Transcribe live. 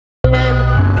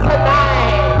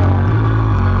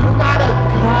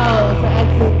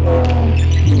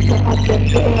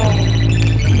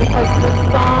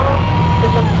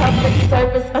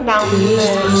announcement.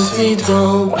 This pussy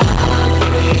don't pop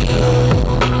for you.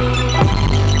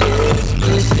 This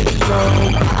pussy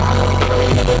don't pop for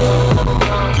you.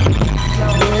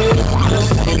 This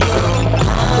pussy don't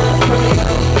pop for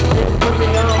you.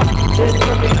 This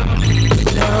pussy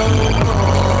don't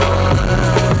more.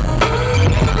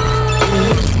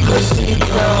 This pussy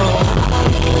don't pop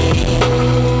for you.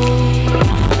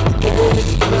 This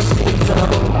pussy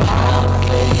don't pop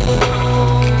for you.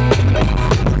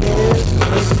 This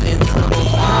pussy don't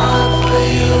pop for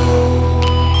you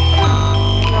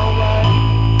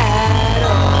at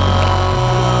all.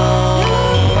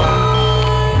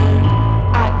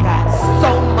 I got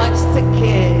so much to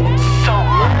give.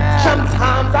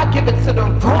 Sometimes I give it to the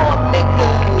wrong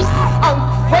niggas.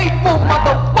 Ungrateful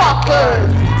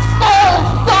motherfuckers. Soul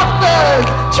suckers.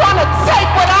 Trying to take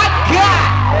what I got.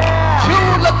 You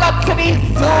look up to these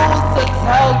dudes to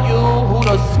tell you who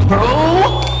to screw.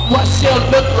 What she'll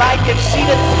look like if she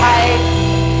the type.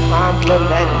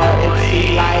 Compliment her if she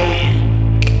likes.